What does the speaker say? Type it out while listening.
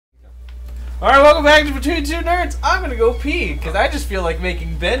Alright, welcome back to Between Two Nerds. I'm gonna go pee, because I just feel like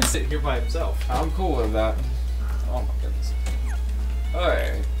making Ben sit here by himself. I'm cool with that. Oh my goodness.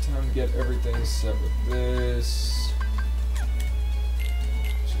 Alright, time to get everything set with this.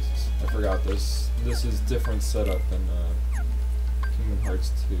 Jesus, I forgot this. This is different setup than Kingdom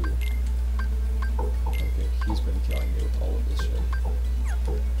Hearts 2. Okay, he's been killing me with all of this shit.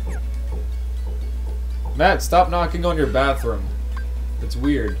 Matt, stop knocking on your bathroom. It's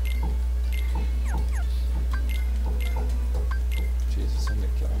weird. Jesus, I'm gonna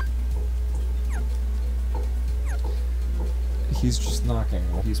kill him. He's just knocking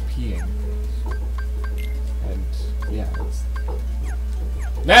while he's peeing. And, yeah, it's...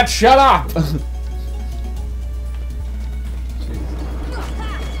 Matt, shut up!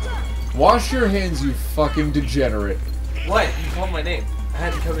 Wash your hands, you fucking degenerate. What? You called my name. I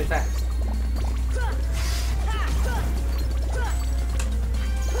had to come in fast.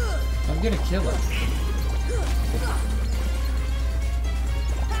 I'm gonna kill him.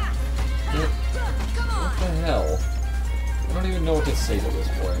 What the hell? I don't even know what to say to this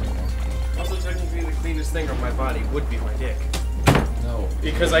boy anymore. Also, technically, the cleanest thing on my body would be my dick. No.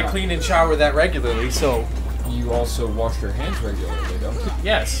 Because I clean and shower that regularly, so... You also wash your hands regularly, don't you?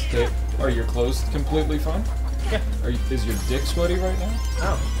 Yes. Okay. Are your clothes completely fine? Yeah. Is your dick sweaty right now?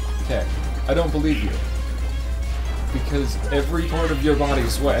 Oh. Okay. I don't believe you. Because every part of your body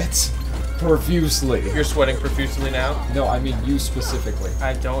sweats. Profusely. You're sweating profusely now? No, I mean you specifically.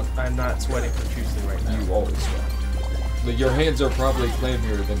 I'm not sweating profusely right now. You always sweat. But your hands are probably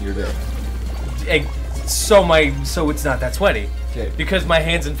clammier than your dick. So it's not that sweaty. Okay. Because my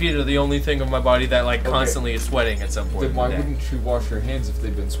hands and feet are the only thing of my body that like constantly is sweating at some point. Then why wouldn't you wash your hands if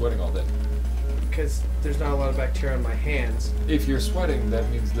they've been sweating all day? Because there's not a lot of bacteria on my hands. If you're sweating, that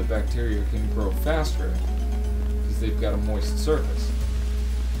means the bacteria can grow faster because they've got a moist surface.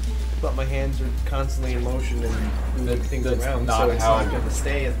 But my hands are constantly in motion and moving things around, so it's not going to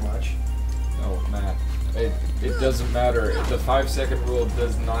stay as much. No, Matt. It doesn't matter. The 5-second rule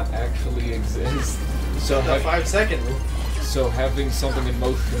does not actually exist. So the 5-second rule. So having something in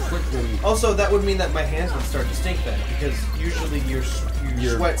motion quickly... Also, that would mean that my hands would start to stink then, because usually your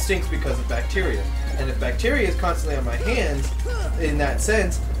sweat stinks because of bacteria. And if bacteria is constantly on my hands, in that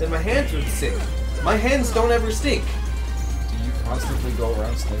sense, then my hands would stink. My hands don't ever stink. Do you constantly go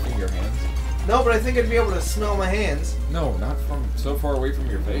around sniffing your hands? No, but I think I'd be able to smell my hands. No, not from so far away from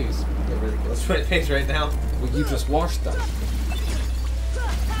your face. They're really close to my face right now. Well, you just washed them.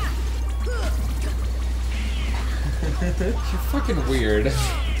 You're fucking weird.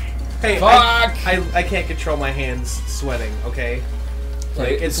 Hey, fuck! I can't control my hands sweating, okay?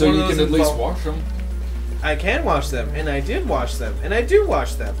 Like, it's so you can at least wash them. I can wash them, and I did wash them, and I do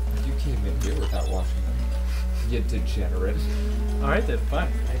wash them. You came in here without washing them. You degenerate. Alright then,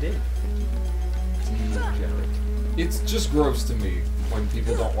 fine. I did. Degenerate. It's just gross to me when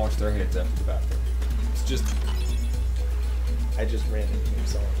people don't wash their hands after the bathroom. It's just... I just ran into him,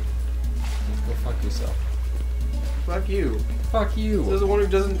 sorry. Go fuck yourself. Fuck you. Fuck you. So there's one who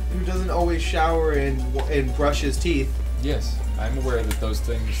doesn't always shower and brush his teeth. Yes, I'm aware that those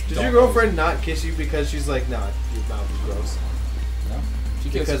things. Did your girlfriend not kiss you because she's like, nah, your mouth is gross? No. She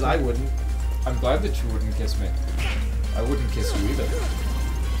because I wouldn't. I'm glad that you wouldn't kiss me. I wouldn't kiss you either.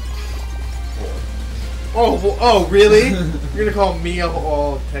 Oh, really? You're gonna call me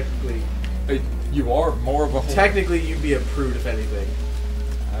technically. You are more of a whore. Technically, you'd be a prude if anything.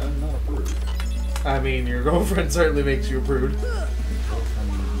 I'm not a prude. I mean, your girlfriend certainly makes you a prude. Your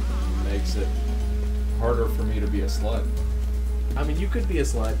girlfriend makes it harder for me to be a slut. I mean, you could be a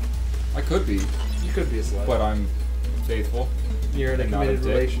slut. I could be. You could be a slut. But I'm faithful. You're in a committed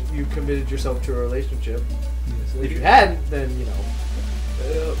relationship. You committed yourself to a relationship. Yes, if you hadn't, then, you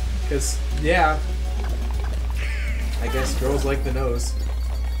know. Because, yeah. I guess girls like the nose.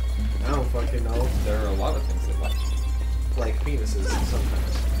 I don't fucking know. There are a lot of things they like. Like penises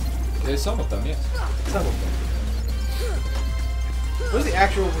sometimes. There's some of them, yes. Some of them. What's the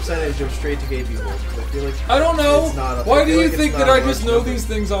actual percentage of straight to gay people? I feel like I don't know. Why do you think that I just know number. These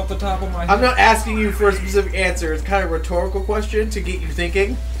things off the top of my head? I'm not asking you for a specific answer. It's kind of a rhetorical question to get you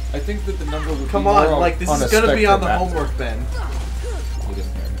thinking. I think that the number would Come be on, more like this is gonna be on the homework, Ben. You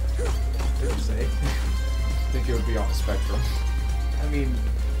didn't hear me. What did you say? I think it would be on the spectrum. I mean,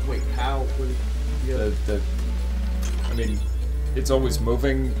 wait, how would it I mean, it's always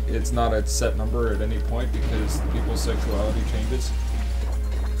moving. It's not a set number at any point because people's sexuality changes.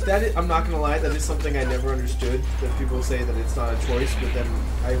 I'm not gonna lie, that is something I never understood. That people say that it's not a choice, but then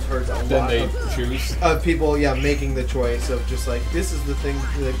I've heard a lot of people, making the choice of just like, this is the thing,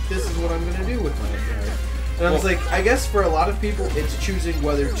 like, this is what I'm gonna do with my life. And I was like, I guess for a lot of people, it's choosing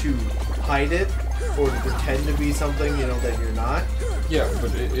whether to hide it or to pretend to be something, you know, that you're not. Yeah,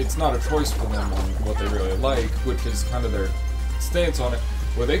 but it's not a choice for them on what they really like, which is kind of their stance on it,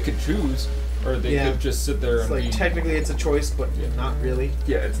 where they could choose, or they could just sit there it's and like, be... technically it's a choice, but not really.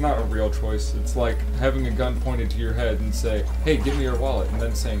 Yeah, it's not a real choice. It's like having a gun pointed to your head and say, hey, give me your wallet, and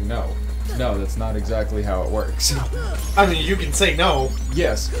then saying no. No, that's not exactly how it works. I mean, you can say no.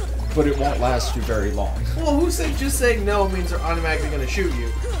 Yes, but it won't last you very long. Well, who said just saying no means they're automatically going to shoot you?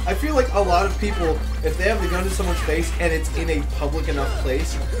 I feel like a lot of people, if they have the gun to someone's face and it's in a public enough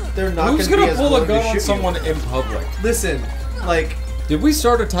place, they're not going to be Who's as gonna pull a willing gun to on shoot someone you. in public? Listen, like... Did we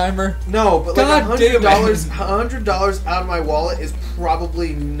start a timer? No, but like God damn it. $100 out of my wallet is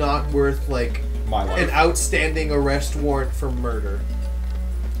probably not worth, like, My life. an outstanding arrest warrant for murder.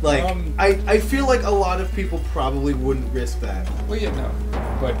 Like, Um, I feel like a lot of people probably wouldn't risk that. Well, yeah, no.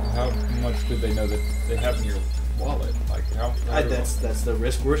 But how much did they know that they have in your wallet? Like, how... That's the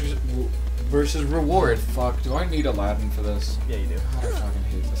risk versus reward. Fuck, do I need Aladdin for this? Yeah, you do. God, I fucking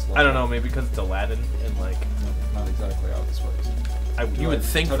hate this level. I don't know, maybe because it's Aladdin and like Not exactly how this works. you would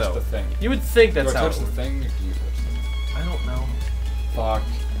think touch though. the thing? You would think that's do I how. touch the thing, or do you touch the thing? I don't know. Fuck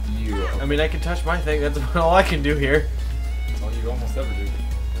you. I mean, I can touch my thing. That's all I can do here. That's all you almost ever do.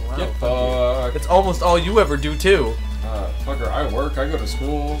 Wow, Get fuck you. fucked. It's almost all you ever do too. Fucker, I work, I go to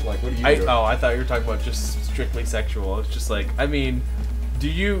school, like, what do you do? I thought you were talking about just strictly sexual. It's just like, I mean,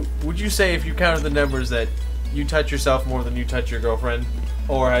 would you say if you counted the numbers that you touch yourself more than you touch your girlfriend?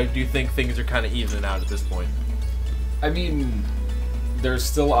 Or do you think things are kind of evening out at this point? I mean, there's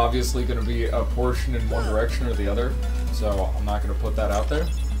still obviously going to be a portion in one direction or the other, so I'm not going to put that out there,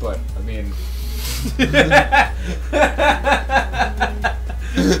 but, I mean...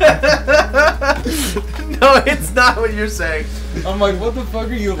 No, it's not what you're saying. I'm like, what the fuck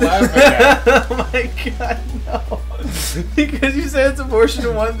are you laughing at? Oh my god, no. Because you said it's a portion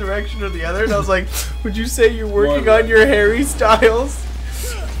in one direction or the other, and I was like, would you say you're working on your Harry Styles?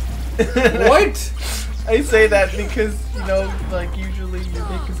 What? I say that because, you know, like, usually your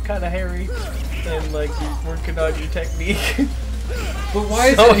dick is kind of hairy, and, like, you're working on your technique. But why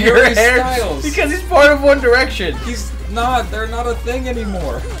is So it your Harry hair- Styles? Because he's part of One Direction. He's not, they're not a thing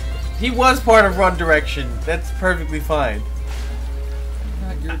anymore. He was part of One Direction. That's perfectly fine.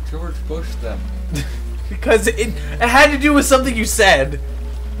 Not your George Bush, then. Because it had to do with something you said.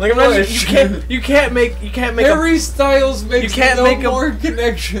 Like, I'm not Bush. you can't make Harry Styles makes you can't no make a- more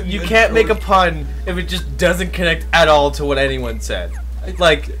connection. you than can't make a George- pun if it just doesn't connect at all to what anyone said.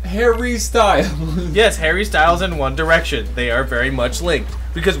 Like, Harry Styles. yes, Harry Styles and One Direction. They are very much linked.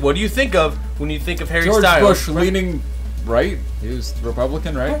 Because what do you think of when you think of Harry George Styles? Bush leaning right. He was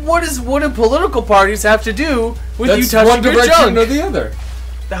Republican, right? But what do political parties have to do with you That's touching one your direction junk? or the other.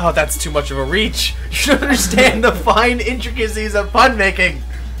 Oh, that's too much of a reach. You should understand the fine intricacies of pun making.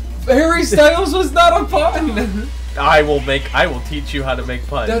 Harry Styles was not a pun. I will teach you how to make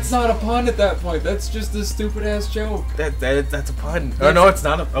puns. That's not a pun at that point. That's just a stupid ass joke. That's a pun. Oh no, it's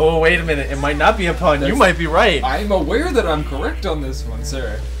not a. Oh wait a minute, it might not be a pun. You might be right. I'm aware that I'm correct on this one,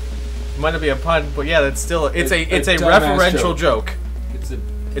 sir. It might not be a pun, but yeah, that's still it's a dumbass referential joke. It's a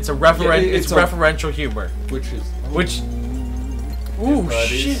It's a it's a- referential humor. which is Which- Get Ooh buddies.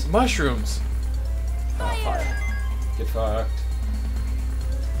 shit, mushrooms. Fire. Get fucked.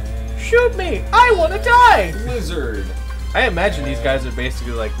 And Shoot me! I want to die. Lizard. I imagine these guys are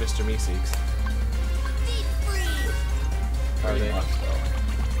basically like Mr. Meeseeks. Are Pretty they? much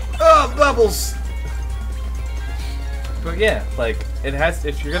so. Oh, bubbles! But yeah, like, it has,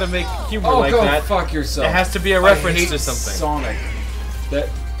 if you're gonna make humor Oh, like go that, fuck yourself. it has to be a I reference hate to something. Sonic. That.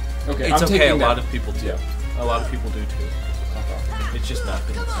 Okay, It's I'm okay, taking a lot that. of people do. Yeah. A lot of people do too. Okay. It's just not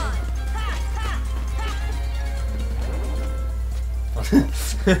been the same.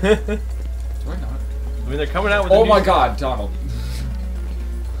 Do I not? I mean, they're coming out with Oh a my new... god, Donald.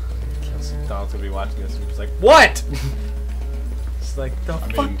 Donald's gonna be watching this and he's like, what? It's like, the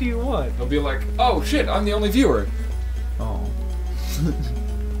fuck mean- do you want? He'll be like, oh shit, I'm the only viewer. Oh.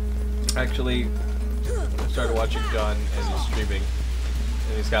 Actually, I started watching John and he's streaming,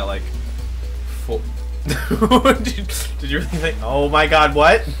 and he's got like full. did you really think? Oh my god,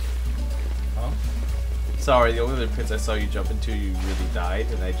 what? Huh? Sorry, the only other pits I saw you jump into, you really died,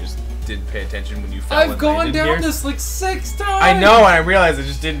 and I just didn't pay attention when you fell. I've and gone landed down here. this like 6 times. I know, and I realized I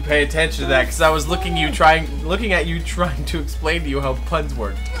just didn't pay attention to that because I was looking at you trying to explain to you how puns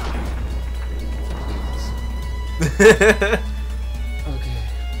work. Okay,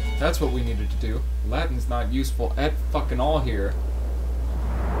 that's what we needed to do. Latin's not useful at fucking all here.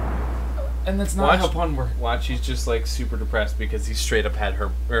 And that's not how porn works. Watch, he's just like super depressed because he straight up had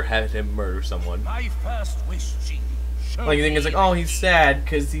him murder someone. My first wish, Jean. Like you think it's like, oh, he's sad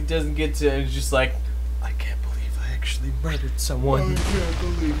because he doesn't get to. And he's just like, I can't believe I actually murdered someone. I can't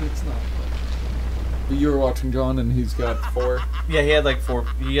believe it's not. But you were watching John, and he's got 4. Yeah, he had like 4.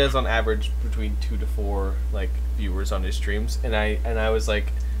 He has on average between 2 to 4 like viewers on his streams, and I was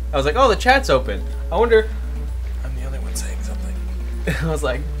like, oh, the chat's open. I wonder. I'm the only one saying something. I was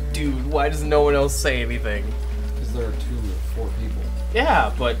like, dude, why does no one else say anything? Because there are 2 to 4 people.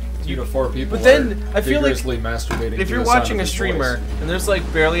 Yeah, but 2 to 4 people. But then are I feel like vigorously masturbating if to you're the sound watching of a his streamer voice. and there's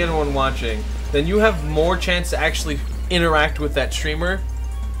like barely anyone watching, then you have more chance to actually interact with that streamer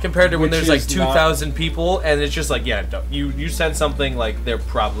compared to when Which there's like is 2,000 people and it's just like, yeah, you send something, like they're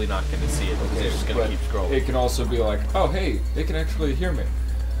probably not going to see it because they're just going But to keep scrolling. it can also be like, oh hey, they can actually hear me.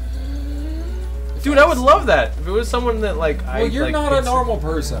 Dude, I would love that if it was someone that like Well, you're like, not a normal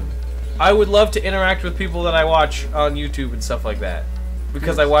person. I would love to interact with people that I watch on YouTube and stuff like that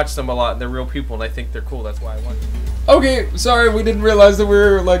because I watch them a lot and they're real people and I think they're cool. That's why I watch them. Okay, sorry, we didn't realize that we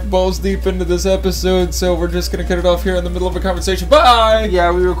were like balls deep into this episode, so we're just gonna cut it off here in the middle of a conversation. Bye!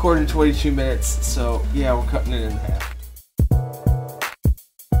 Yeah, we recorded 22 minutes, so yeah, we're cutting it in half.